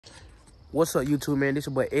What's up, YouTube, man? This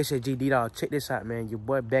your boy SSG D-Dog. Check this out, man. Your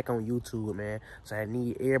boy back on YouTube, man. So I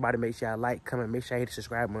need everybody to make sure I like, comment, make sure I hit the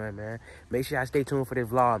subscribe button, man. Make sure I stay tuned for this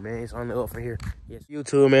vlog, man. It's on the up from here. Yes,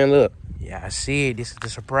 YouTube, man, look. Yeah, I see it. This is the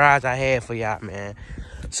surprise I had for y'all, man.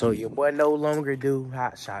 So your boy no longer do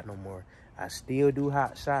hot shot no more. I still do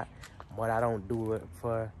hot shot, but I don't do it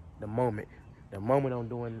for the moment. The moment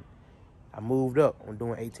I moved up. I'm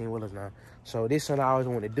doing 18-wheelers now. So this is something I always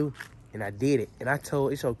wanted to do. And I did it. And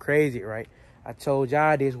it's so crazy, right? I told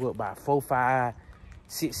y'all this, about 4, 5,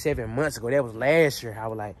 6, 7 months ago. That was last year. I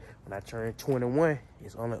was like, when I turned 21,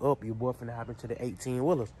 it's on the up. Your boy finna hop into the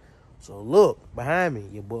 18-wheelers. So look, behind me,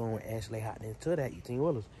 your boy actually hopped into that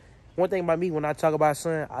 18-wheelers. One thing about me, when I talk about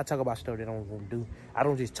something, I talk about stuff that I'm gonna do. I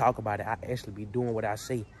don't just talk about it. I actually be doing what I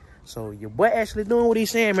say. So your boy actually doing what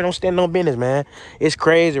he's saying, man. Don't stand on business, man. It's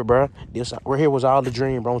crazy, bro. This right here was all the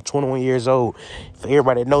dream, bro. I'm 21 years old. For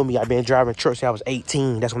everybody that know me, I've been driving trucks since I was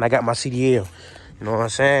 18. That's when I got my CDL. You know what I'm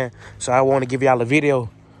saying? So I want to give y'all a video.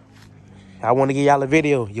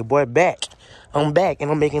 Your boy back. I'm back,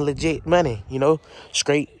 and I'm making legit money, you know?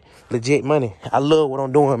 Straight, legit money. I love what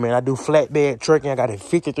I'm doing, man. I do flatbed trucking. I got a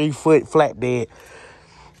 53-foot flatbed.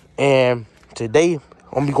 And today,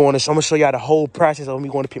 I'm gonna show y'all the whole process of me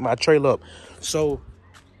going to pick my trailer up. So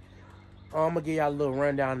I'm gonna give y'all a little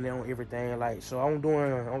rundown on everything. Like, so I'm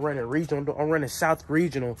running regional. I'm running South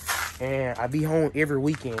Regional, and I be home every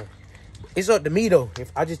weekend. It's up to me though.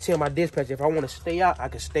 If I just tell my dispatcher if I want to stay out, I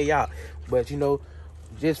can stay out. But you know,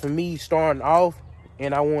 just for me starting off,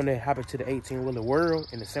 and I want to hop into the 18-wheeler world,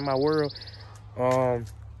 in the semi world.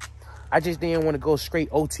 I just didn't want to go straight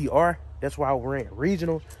OTR. That's why I ran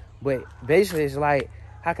regional. But basically, it's like,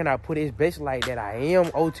 how can I put it? It's basically like that I am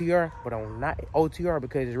OTR, but I'm not OTR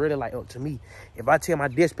because it's really like up to me. If I tell my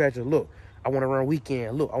dispatcher, look, I want to run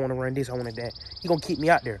weekend. Look, I want to run this, I want that. He going to keep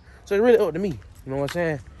me out there. So it's really up to me. You know what I'm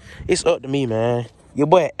saying? It's up to me, man. Your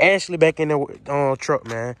boy Ashley back in the truck,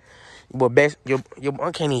 man. Your boy,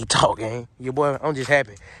 I can't even talk, gang. Your boy, I'm just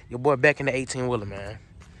happy. Your boy back in the 18-wheeler, man.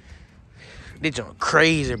 This junk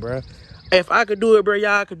crazy, bro. If I could do it, bro,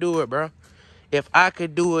 y'all could do it, bro. If I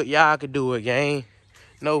could do it, y'all could do it, gang.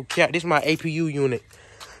 No cap. This is my APU unit.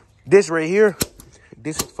 This right here,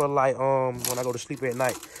 this is for like when I go to sleep at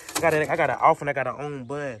night. I got it off and I got it on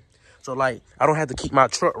button. So like I don't have to keep my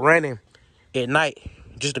truck running at night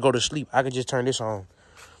just to go to sleep. I can just turn this on.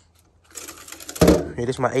 Yeah, this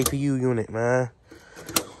is my APU unit, man.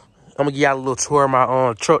 I'm gonna give y'all a little tour of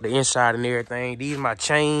my truck, the inside and everything. These my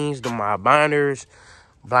chains, my blinders,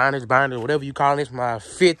 whatever you call it. This my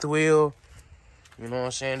fifth wheel. You know what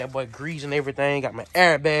I'm saying? That boy grease and everything. Got my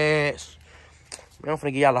airbags. Man, I'm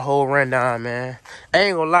finna give y'all a whole rundown, man. I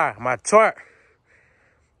ain't gonna lie. My tarp,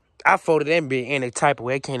 I folded that bit in a type of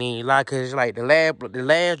way. I can't even lie, because like the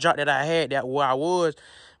last drop that I had, that where I was,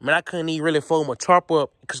 man, I couldn't even really fold my tarp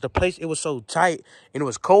up because the place, it was so tight and it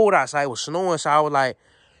was cold outside. It was snowing, so I was like,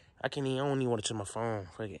 I don't even want to touch my phone.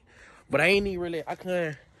 Fuck it. But I couldn't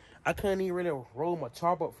even really roll my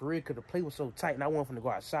tarp up for real because the place was so tight and I wasn't finna go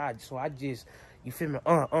outside. So I just, you feel me?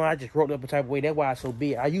 I just rolled up a type of way. That's why it's so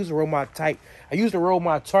big. I used to roll my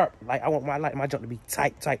tarp. Like I want my jump to be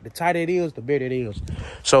tight. The tighter it is, the better it is.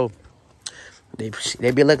 So they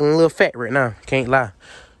be looking a little fat right now. Can't lie.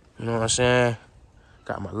 You know what I'm saying?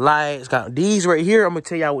 Got my lights. Got these right here. I'm gonna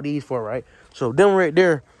tell y'all what these for, right? So them right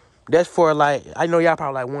there, that's for like, I know y'all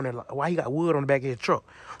probably like wondering like, why he got wood on the back of his truck.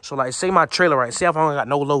 So like, say my trailer, right? Say if I only got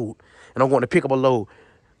no load and I'm going to pick up a load.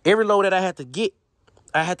 Every load that I have to get,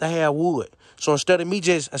 I have to have wood. So instead of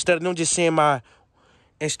them just seeing my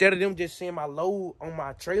load on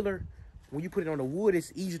my trailer, when you put it on the wood,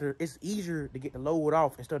 it's easier to get the load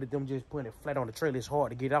off instead of them just putting it flat on the trailer. It's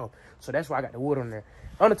hard to get off. So that's why I got the wood on there.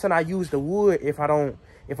 Other time I use the wood if I'm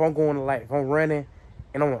running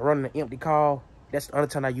and I'm running an empty call. That's the other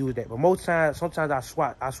time I use that. But most times, sometimes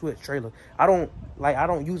I switch trailer. I don't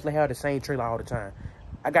usually have the same trailer all the time.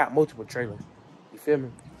 I got multiple trailers. You feel me?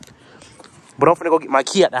 But I'm finna go get my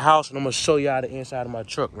key out the house and I'm gonna show y'all the inside of my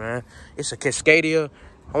truck, man. It's a Cascadia.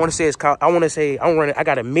 I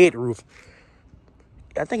got a mid roof.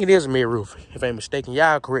 I think it is a mid roof, if I ain't mistaken.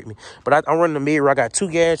 Y'all correct me. But I'm running a mid roof. I got 2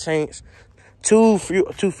 gas tanks, two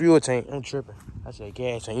fuel tanks. I'm tripping. I said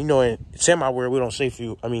gas tank. You know, in semi-world, we don't say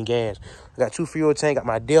gas. I got 2 fuel tanks, got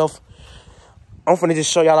my DEF. I'm finna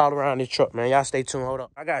just show y'all all around this truck, man. Y'all stay tuned. Hold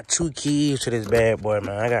up. I got 2 keys to this bad boy,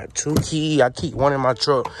 man. I got 2 keys. I keep one in my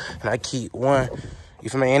truck, and I keep one. You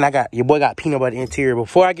feel me? And your boy got peanut butter interior.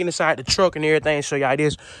 Before I get inside the truck and everything, show y'all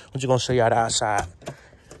this, I'm just gonna show y'all the outside.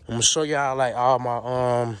 I'm gonna show y'all like all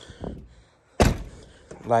my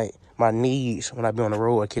like my needs when I be on the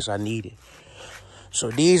road in case I need it. So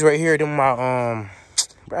these right here, them my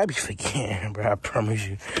Bro, I be forgetting, bro. I promise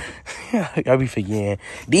you. I be forgetting.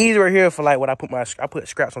 These right here for like what I put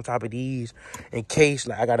scraps on top of these in case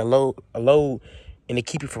like I got a load, and they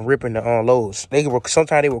keep you from ripping the loads.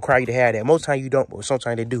 Sometimes they require you to have that. Most times you don't, but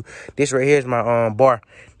sometimes they do. This right here is my bar.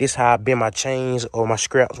 This how I bend my chains or my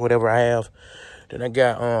scraps, whatever I have. Then I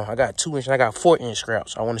got 2-inch and I got 4-inch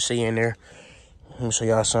scraps. I want to see in there. Let me show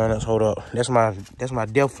y'all something else. Hold up. That's my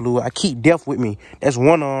depth fluid. I keep depth with me. That's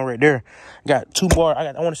one on right there. Got 2 bar.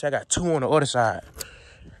 I want to say I got 2 on the other side.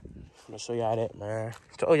 Let me show y'all that, man.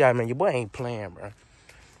 Told y'all, man, your boy ain't playing, bro.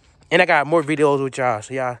 And I got more videos with y'all.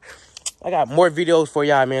 So y'all, I got more videos for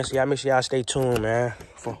y'all, man. So y'all make sure y'all stay tuned, man.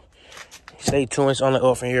 Stay tuned. It's only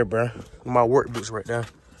up from here, bro. My work boots right there.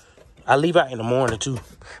 I leave out in the morning too.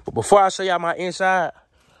 But before I show y'all my inside,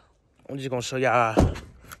 I'm just gonna show y'all,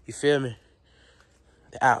 you feel me?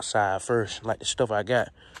 The outside first, like the stuff I got.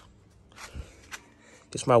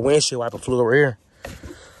 This my windshield wiper fluid right here.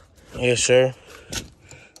 Yes, sir.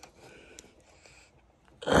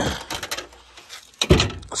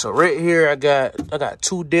 So right here I got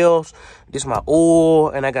 2 Dells. This my oil,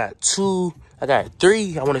 and I got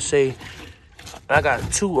 3, I wanna say. I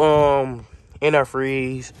got 2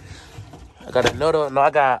 antifreeze. I got another,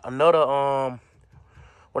 I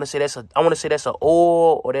wanna say that's a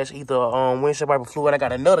oil, or that's either windshield wiper fluid. I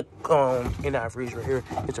got another antifreeze right here.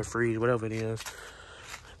 It's a freeze, whatever it is.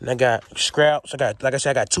 And I got scraps. Like I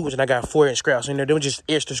said, I got 2-inch and I got 4-inch scraps in there. Them just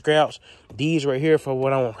extra scraps. These right here for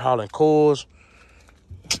what I'm hauling coils.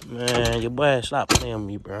 Man, your boy, stop playing with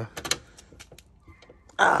me, bro.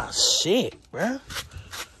 Ah, shit, bro.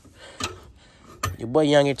 Your boy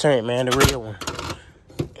Young and Turnt, man, the real one.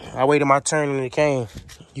 I waited my turn and it came.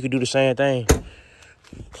 You could do the same thing.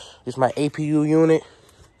 This is my APU unit.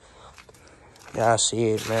 Y'all see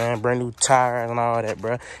it, man. Brand new tires and all that,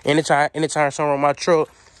 bro. Anytime something wrong with my truck,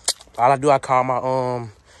 all I do, I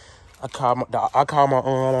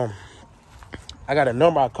got a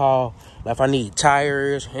number I call. Like if I need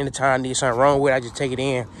tires, anytime I need something wrong with it, I just take it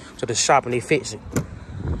in to the shop and they fix it.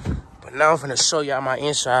 But now I'm finna show y'all my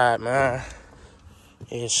inside, man.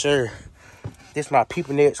 Yes, sir. This my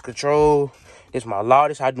PeopleNet control. This my log.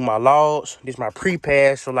 This how I do my logs. This my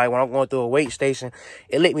pre-pass. So like when I'm going through a weight station,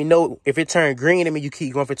 it let me know if it turned green, that means you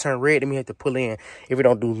keep going. If it turned red, that means you have to pull in. If it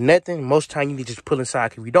don't do nothing, most time you need to just pull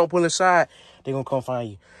inside. If you don't pull inside, they gonna come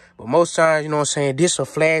find you. But most times, you know what I'm saying, this a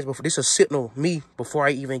flash before, this a signal me before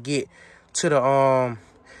I even get to the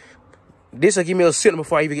this will give me a signal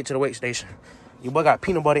before I even get to the weight station. Your boy got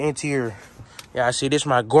peanut butter interior. Yeah, I see this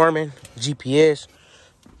my Garmin GPS.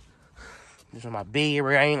 This is my bed.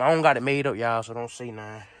 I don't got it made up, y'all, so don't say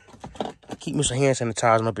nothing. I keep me some hand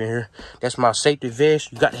sanitizer up in here. That's my safety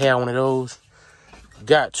vest. You got to have one of those.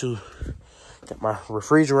 Got to. Got my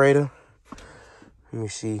refrigerator. Let me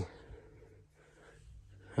see.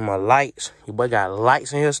 And my lights. Your boy got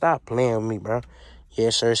lights in here. Stop playing with me, bro.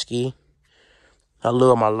 Yes, sir, ski. I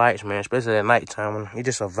love my lights, man, especially at nighttime. It's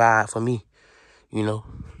just a vibe for me, you know.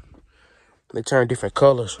 They turn different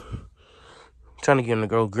colors. Trying to get them to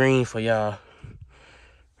go green for y'all.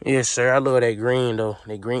 Yes, sir. I love that green, though.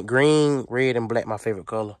 That green, red, and black, my favorite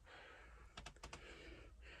color.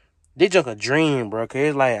 They just a dream, bro. Cause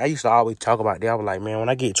it's like, I used to always talk about that. I was like, man, when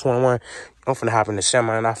I get 21, I'm finna hop in the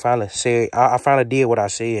semi. And I finally said, I finally did what I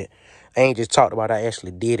said. I ain't just talked about it, I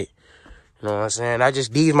actually did it. You know what I'm saying?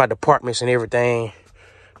 These my departments and everything.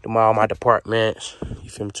 All my departments. You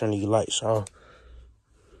feel me? Turn these lights off.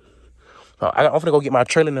 I'm finna go get my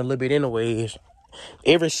trailer in a little bit anyways.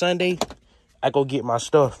 Every Sunday, I go get my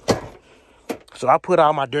stuff. So I put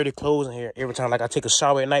all my dirty clothes in here every time. Like I take a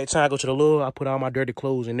shower at nighttime, I go to the loo, I put all my dirty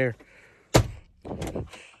clothes in there.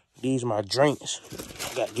 These are my drinks.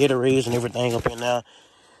 I got Gatorades and everything up in now.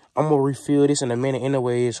 I'm gonna refill this in a minute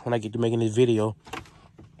anyways when I get to making this video.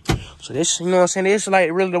 So this, you know what I'm saying? This is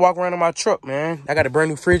like really to walk around in my truck, man. I got a brand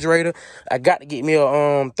new refrigerator. I got to get me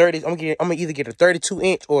a 30. I'm gonna either get a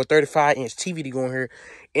 32-inch or a 35-inch TV to go in here,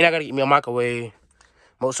 and I gotta get me a microwave.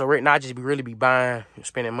 So right now I just really be buying and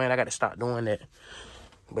spending money. I got to stop doing that.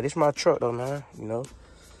 But it's my truck though, man. You know,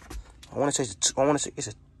 I want to say it's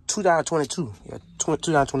a 2022. Yeah,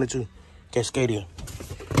 2022 Cascadia.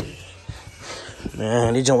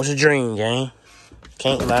 Man, this joint was a dream, gang.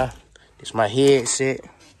 Can't lie. It's my headset.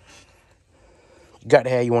 You got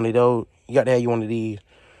to have you one of those. You got to have you one of these.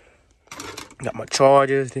 Got my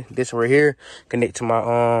chargers. This right here connect to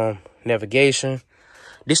my navigation.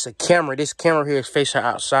 This is a camera. This camera here is facing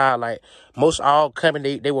outside. Like most all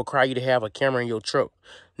companies, they will require you to have a camera in your truck.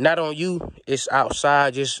 Not on you. It's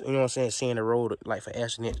outside. Just, you know what I'm saying, seeing the road like for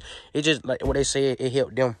accidents. It just like what they say. It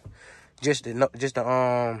helped them. Just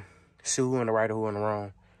to see who in the right or who in the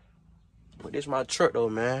wrong. But this my truck though,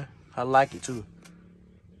 man. I like it too.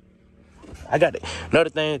 I got it. Another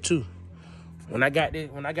thing too. When I got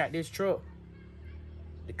this truck,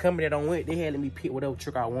 the company that I went, they had let me pick whatever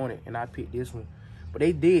truck I wanted, and I picked this one. But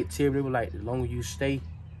they did tell me, they were like, the longer you stay,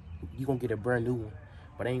 you gonna get a brand new one.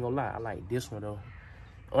 But I ain't gonna lie, I like this one though.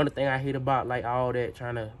 Only thing I hate about like all that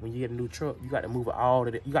when you get a new truck, you got to move all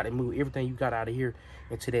of it. You got to move everything you got out of here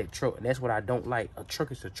into that truck, and that's what I don't like. A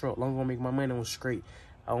truck is a truck. Long as I make my money on straight,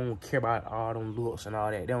 I don't care about all them looks and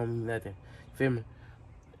all that. That don't mean nothing. Feel me?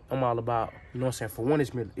 I'm all about, you know what I'm saying? For one,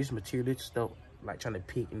 it's materialistic stuff, like trying to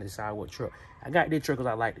pick and decide what truck. I got this truck because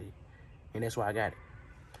I liked it, and that's why I got it.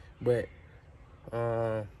 But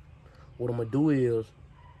what I'm gonna do is,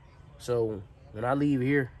 so when I leave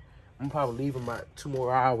here, I'm probably leaving about 2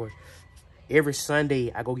 more hours. Every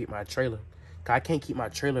Sunday, I go get my trailer. Cause I can't keep my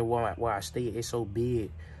trailer where I stay. It's so big.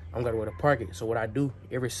 I'm gonna go to park it. So what I do,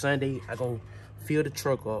 every Sunday, I go fill the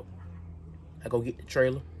truck up. I go get the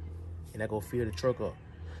trailer, and I go fill the truck up.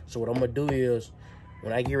 So what I'm gonna do is,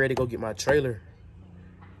 when I get ready to go get my trailer,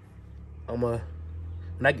 matter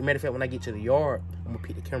of fact, when I get to the yard, I'm gonna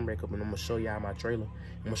pick the camera back up and I'm gonna show y'all my trailer.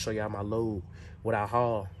 I'm gonna show y'all my load, what I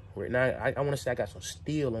haul. Right now, I wanna say I got some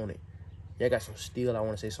steel on it. Yeah, I got some steel, I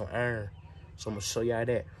wanna say some iron. So I'm gonna show y'all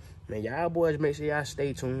that. Man, y'all boys, make sure y'all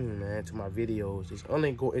stay tuned, man, to my videos. It's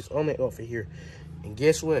only up for here. And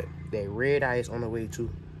guess what? That red eye is on the way too.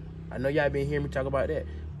 I know y'all been hearing me talk about that,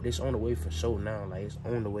 but it's on the way for sure now. Like, it's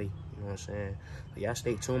on the way. You know what I'm saying? But y'all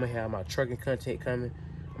stay tuned. I'm gonna have my trucking content coming.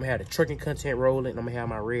 I'm gonna have the trucking content rolling, and I'm gonna have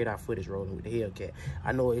my red eye footage rolling with the Hellcat.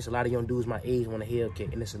 I know it's a lot of young dudes my age want a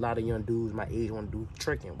Hellcat, and it's a lot of young dudes my age want to do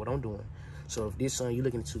trucking, what I'm doing. So if this something you're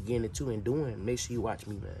looking to get into and doing, make sure you watch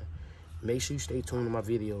me, man. Make sure you stay tuned to my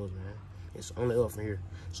videos, man. It's only up from here.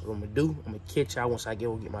 So what I'm gonna do, I'm gonna catch y'all once I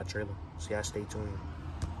go get my trailer. So y'all stay tuned.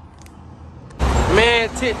 Man,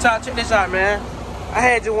 TikTok, check this out, man. I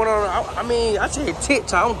had you one on, I said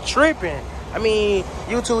TikTok, I'm tripping.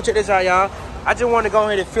 YouTube, check this out, y'all. I just wanted to go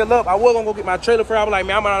ahead and fill up. I was gonna go get my trailer for. I was like,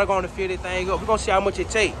 man, I'm not going to fill this thing up. We're gonna see how much it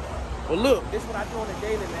take. Well, look, this is what I do on the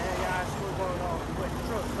daily, man. Y'all see what's going on. But the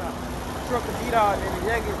truck stop. The truck can beat all, and the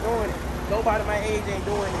youngins doing it. Nobody my age ain't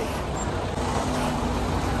doing it.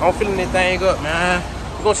 I'm filling this thing up, man.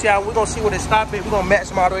 We're gonna see what it stop at. We're gonna match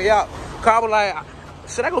them all the way out. Cause I was like,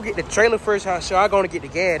 should I go get the trailer first? How should I go to get the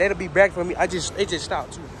gas? That'll be back for me. It just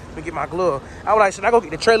stopped too. Let me get my glove. I was like, should I go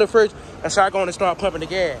get the trailer first? And so I go and start pumping the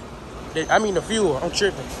gas. The fuel. I'm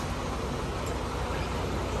tripping.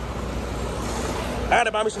 I had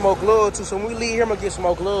to buy me some more gloves too. So when we leave here, I'm gonna get some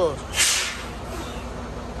more gloves.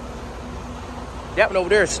 That one over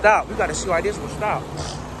there stopped. We gotta see why this one stopped.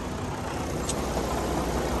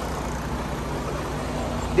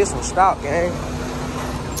 This one stopped, gang.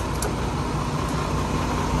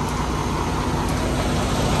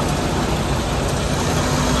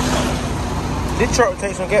 This truck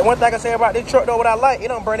takes some gas. One thing I say about this truck though, what I like, it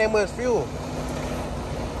don't burn that much fuel.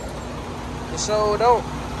 It sure don't.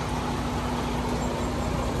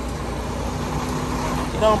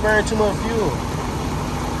 It don't burn too much fuel.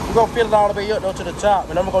 We're gonna fill it all the way up though to the top,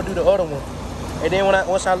 and I'm gonna go do the other one. And then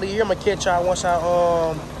once I leave here, I'm gonna catch y'all once I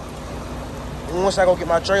go get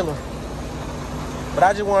my trailer. But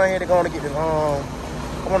I just went ahead to go and get the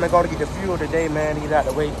I want to go to get the fuel today, man, to get out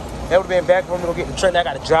the way. That would have been back for me to go get the trailer. I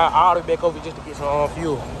got to drive all the way back over just to get some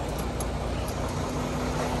fuel.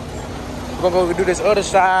 We're going to go do this other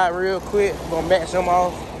side real quick. We're going to match them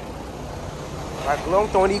off. I'm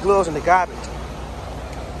throwing these gloves in the garbage.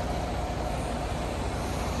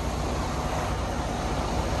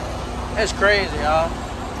 That's crazy, y'all.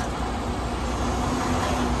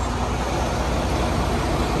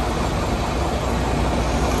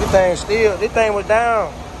 This thing was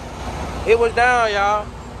down. It was down, y'all.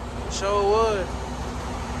 Sure was.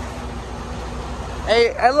 Hey,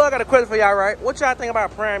 look, I got a question for y'all, right? What y'all think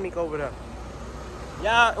about Prime Meek over there?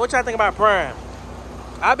 Y'all, what y'all think about Prime?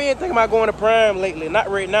 I've been thinking about going to Prime lately. Not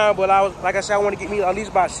right now, but like I said, I want to get me at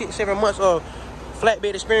least about 6-7 months of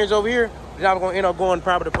flatbed experience over here. Then I'm going to end up going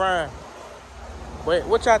probably to Prime. But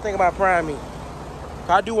what y'all think about Prime Meek?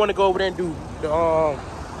 I do want to go over there and do the,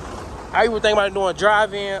 I even think about doing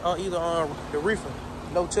drive-in or either the reefer.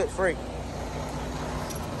 No touch freight.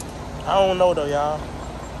 I don't know though, y'all.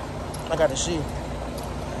 I got to see.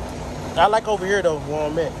 I like over here though, where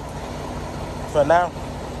I'm at. For now,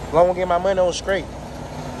 as long as I get my money on straight.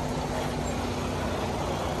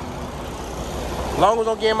 As long as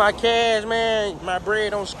I'm getting my cash, man, my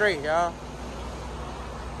bread on straight, y'all.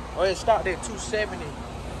 Oh, it stopped at 270.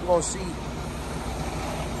 We're gonna see. We're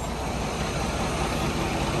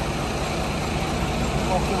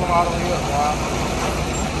gonna pull them all the way up, y'all.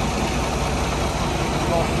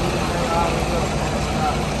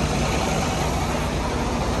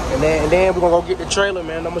 And then we're gonna go get the trailer,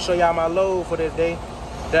 man. I'm gonna show y'all my load for this day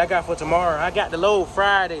that I got for tomorrow. I got the load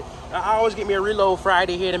Friday. I always get me a reload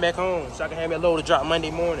Friday here and back home so I can have me a load to drop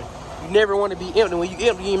Monday morning. You never want to be empty. When you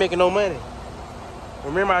empty, you ain't making no money.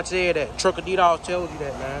 Remember I said that. Trucker D-Dog tells you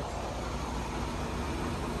that, man.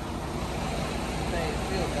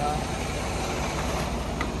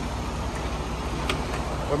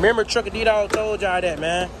 Remember Trucker D-Dog told y'all that,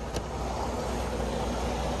 man.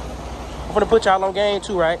 I'm gonna put y'all on game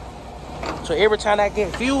too, right? So every time I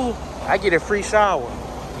get fuel, I get a free shower.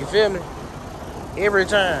 You feel me? Every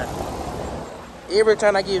time. Every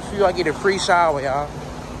time I get fuel, I get a free shower, y'all.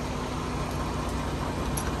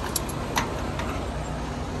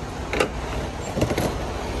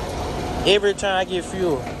 Every time I get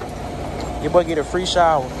fuel, your boy get a free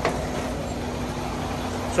shower.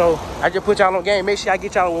 So I just put y'all on game. Make sure I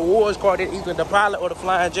get y'all a rewards card that either the Pilot or the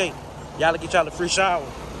Flying J. Y'all get y'all a free shower.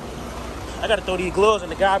 I gotta throw these gloves in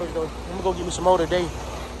the garbage though. I'm gonna go get me some more today.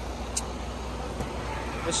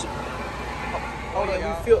 Hold on,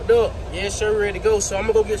 we filled up. Yes, sir, ready to go. So I'm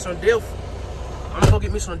gonna go get some DEF. I'm gonna go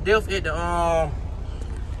get me some DEF at the I'm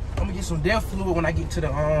gonna get some DEF fluid when I get to the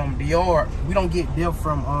yard. We don't get DEF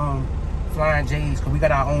from Flying J's because we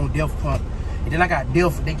got our own DEF pump. And then I got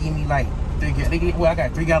DEF. They give me like I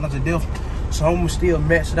got 3 gallons of DEF. So I'm gonna still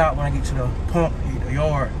mess it out when I get to the pump at the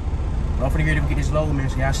yard. I'm finna get to get this load, man.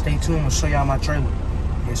 So y'all stay tuned. I'm gonna show y'all my trailer.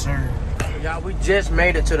 Yes, sir. Y'all, we just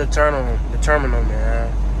made it to the terminal,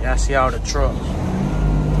 man. Y'all see all the trucks.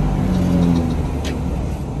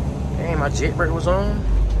 Dang, my jet brake was on.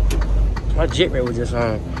 My jet brake was just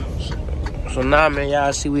on. So now, man,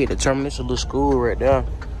 y'all see we at the terminal. It's a little school right there.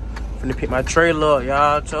 Finna pick my trailer up,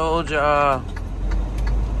 y'all. Told y'all.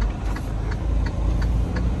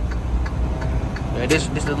 Yeah, this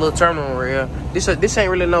is the little terminal right here. This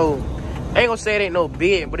ain't really no. I ain't gonna say it ain't no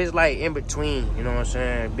big, but it's like in between. You know what I'm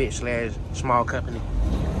saying? Big / small company.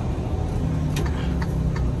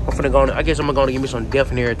 I'm finna go. I guess I'm gonna give me some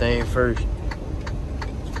DEF and everything first.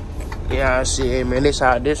 Yeah, I see it, man. This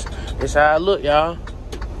how I look, y'all.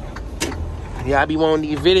 Yeah, I be wanting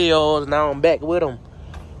these videos. Now I'm back with them.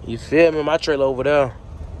 You feel me? My trailer over there.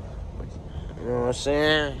 You know what I'm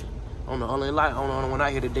saying? On the only one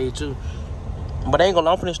out here today too. But I ain't gonna.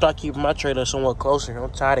 I'm finna start keeping my trailer somewhat closer. I'm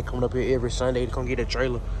tired of coming up here every Sunday to come get a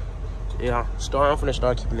trailer. Yeah, I'm finna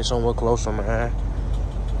start keeping it somewhat closer, man.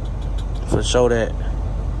 For sure that.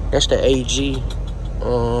 That's the AG.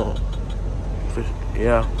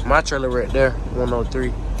 Yeah, my trailer right there,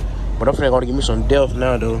 103. But I'm finna go to give me some DEF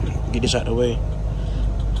now, though. Get this out the way.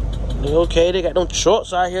 Okay, they got them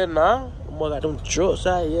trucks out here now. Boy, got them trucks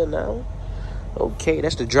out here now. Okay,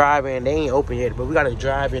 that's the drive-in. They ain't open yet, but we got a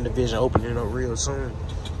drive-in division opening up real soon.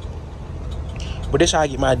 But this how I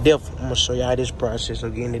get my DEF. I'm gonna show y'all this process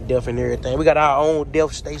of getting the DEF and everything. We got our own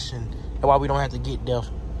DEF station. That's why we don't have to get DEF.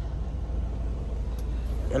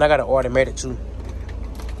 And I got an automatic too.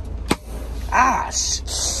 Ah,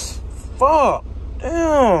 fuck.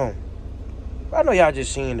 Damn. I know y'all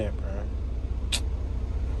just seen that, bro.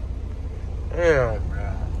 Damn, bro.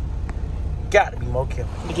 Got to be more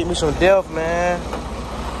careful. Let me get me some DEF, man.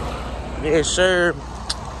 Yes, sir.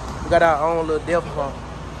 We got our own little DEF pump.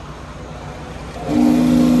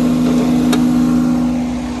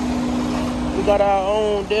 We got our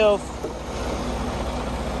own DEF.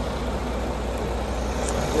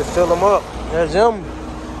 Just fill them up. That's him.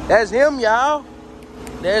 That's him, y'all.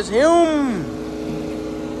 That's him.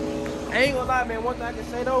 I ain't gonna lie, man. One thing I can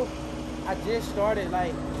say though, I just started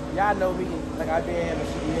like. Y'all know me, like I've been having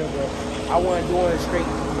shit here, but I wasn't doing it straight,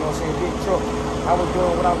 you know what I'm saying, big truck. I was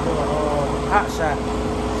doing what I was doing, hot shot.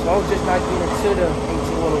 So I was just not getting to the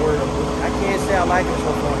 18-wheeler world. I can't say I like it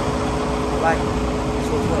so far. I like it.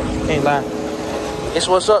 It's what's up. Can't lie. It's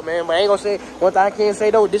what's up, man. But I ain't gonna say, one thing I can't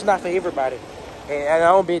say though, this not for everybody. And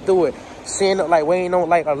I don't been through it. Seeing like waiting on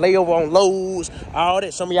like a layover on loads, all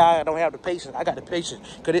that. Some of y'all don't have the patience. I got the patience.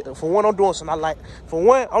 Cause for one, I'm doing something I like. For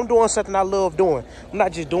one, I'm doing something I love doing. I'm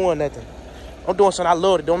not just doing nothing. I'm doing something I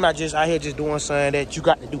love to do. I'm not just out here just doing something that you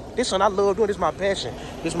got to do. This something I love doing. This is my passion.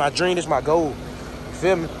 This is my dream. This is my goal. You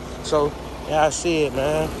feel me? So, yeah, I see it,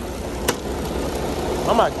 man.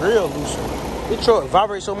 I'm my grill looser. This truck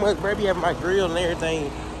vibrates so much, bro. Be having my grill and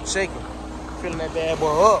everything shaking. Filling that bad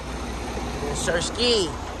boy up. And sir ski.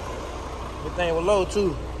 Everything was low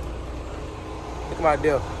too. Look at my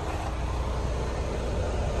DEF.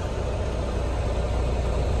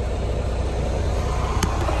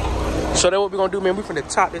 So that's what we're gonna do, man. We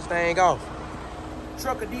finna top this thing off.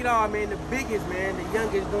 Trucker D-Dog, man, the biggest, man, the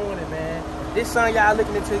youngest doing it, man. This son y'all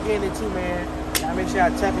looking into getting into, man. Y'all make sure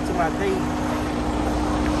y'all tap into my page.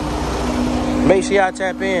 Make sure y'all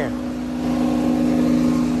tap in.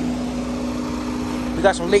 We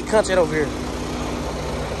got some late content over here.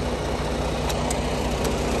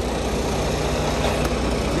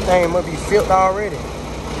 This thing must be filled already.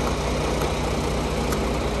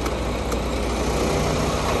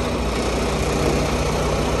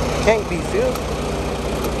 Can't be filled.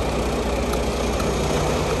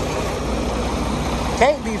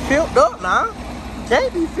 Can't be filled up now.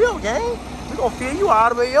 Can't be filled, gang. We gonna fill you all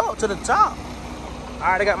the way up to the top. All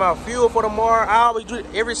right, I got my fuel for tomorrow. I always do it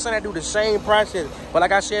every Sunday. I do the same process. But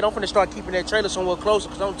like I said, I'm finna start keeping that trailer somewhere closer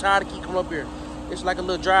because I'm tired of keep coming up here. It's like a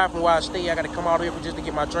little drive from where I stay. I gotta come out here just to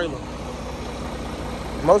get my trailer.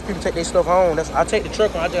 Most people take their stuff home. I take the truck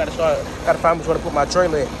home. I just gotta find me where to put my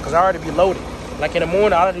trailer at because I already be loaded. Like in the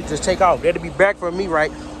morning, all I do is just take off. They'll be back for me,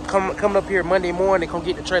 right? Coming up here Monday morning, come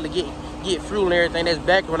get the trailer, get fuel and everything that's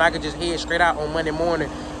back when I could just head straight out on Monday morning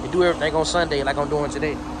and do everything on Sunday like I'm doing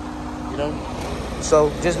today. You know?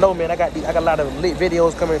 So just know, man, I got a lot of lit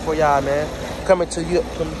videos coming for y'all, man. Coming to y'all.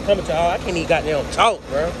 I can't even goddamn talk,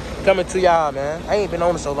 bro. Coming to y'all, man. I ain't been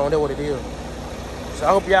on it so long. That's what it is. So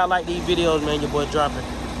I hope y'all like these videos, man. Your boy dropping.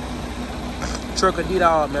 Trucker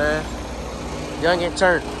D-Dog, man. Young and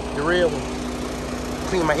turned. The real one.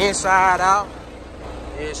 Clean my inside out.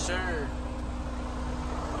 Yes, sir.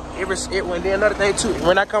 Then another thing, too.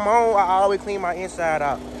 When I come home, I always clean my inside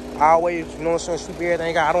out. I always, you know what I'm saying, sweep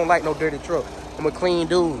everything out. I don't like no dirty truck. I'm a clean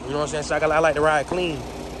dude, you know what I'm saying? So I like to ride clean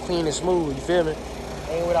and smooth, you feel me?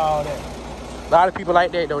 Ain't with all that. A lot of people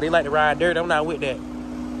like that, though. They like to ride dirty. I'm not with that.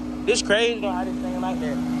 This crazy, though, how this thing like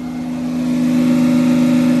that.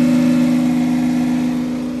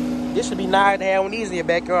 This should be nice to have one of these in your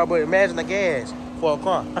backyard, but imagine the gas for a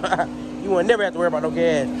car. You will never have to worry about no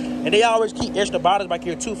gas. And they always keep extra bottles back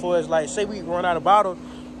here, too, for us. Like, say we run out of bottles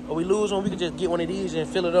or we lose one, we can just get one of these and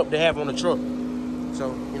fill it up to have on the truck.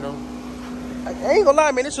 So, you know. I ain't gonna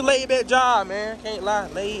lie, man. It's a laid back job, man. Can't lie.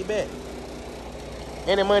 Laid back.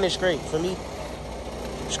 And the money straight for me.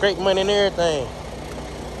 Straight money and everything.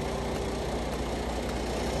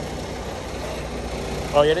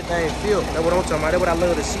 Oh, yeah, that thing filled. That's what I'm talking about. That's what I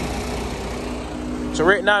love to see. So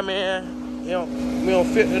right now, man, you know, we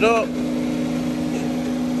don't fill it up.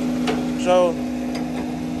 So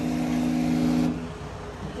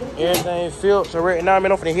everything filled. So right now,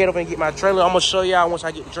 man, I'm finna head up and get my trailer. I'm gonna show y'all once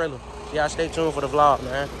I get the trailer. Y'all stay tuned for the vlog,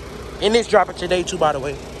 man. And it's dropping today too, by the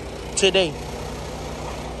way. Today.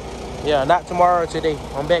 Yeah, not tomorrow, today.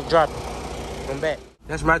 I'm back dropping. I'm back.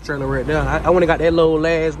 That's my trailer right there. I went and got that load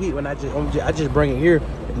last week when I just bring it here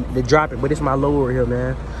to drop it, but it's my load right here,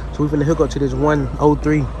 man. So we finna hook up to this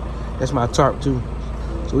 103. That's my tarp too.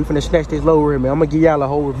 So we finna snatch this load right here, man. I'm gonna give y'all a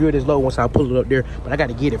whole review of this load once I pull it up there, but I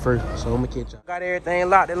gotta get it first. So I'm gonna catch y'all. Got everything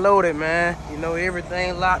locked and loaded, man. You know,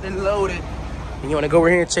 everything locked and loaded. And you wanna go over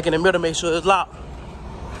here and check in the middle, make sure it's locked.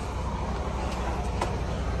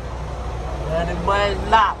 Everybody's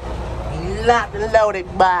locked. Locked and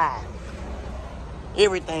loaded, bye.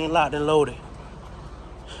 Everything locked and loaded.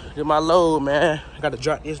 This my load, man. I gotta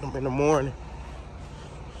drop this in the morning.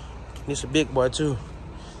 This a big boy too.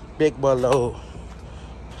 Big boy load.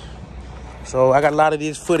 So I got a lot of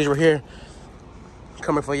this footage right here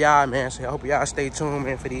coming for y'all, man. So I hope y'all stay tuned,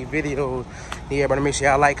 man, for these videos. Yeah, everybody make sure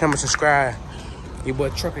y'all like, comment, subscribe. Your boy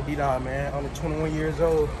Trucker D-Dog, man. Only 21 years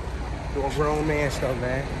old. Doing grown man stuff,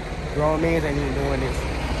 man. Grown men ain't even doing this.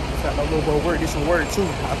 It's not no little boy work. This some work too.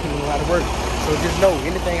 I put in a lot of work. So just know,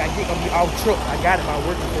 anything I get gonna be off truck. I got it by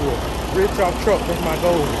working for it. Rich off truck, that's my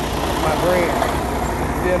goal. My brand.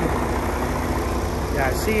 You feel me?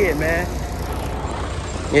 Y'all see it, man.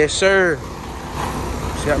 Yes, sir.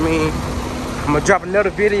 See what I mean? I'm gonna drop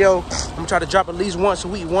another video. I'm gonna try to drop at least once a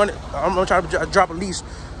week. I'm gonna try to drop at least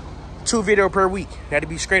 2 videos per week. That'll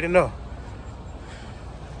be straight enough.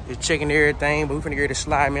 Just checking everything, but we finna get to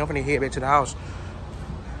slide, man. I'm finna head back to the house.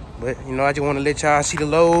 But, you know, I just want to let y'all see the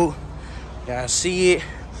load. Y'all see it.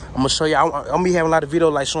 I'm going to show y'all. I'm going to be having a lot of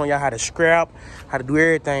videos, like, showing y'all how to scrap, how to do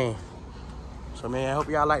everything. So, man, I hope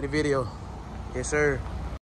y'all like the video. Yes, sir.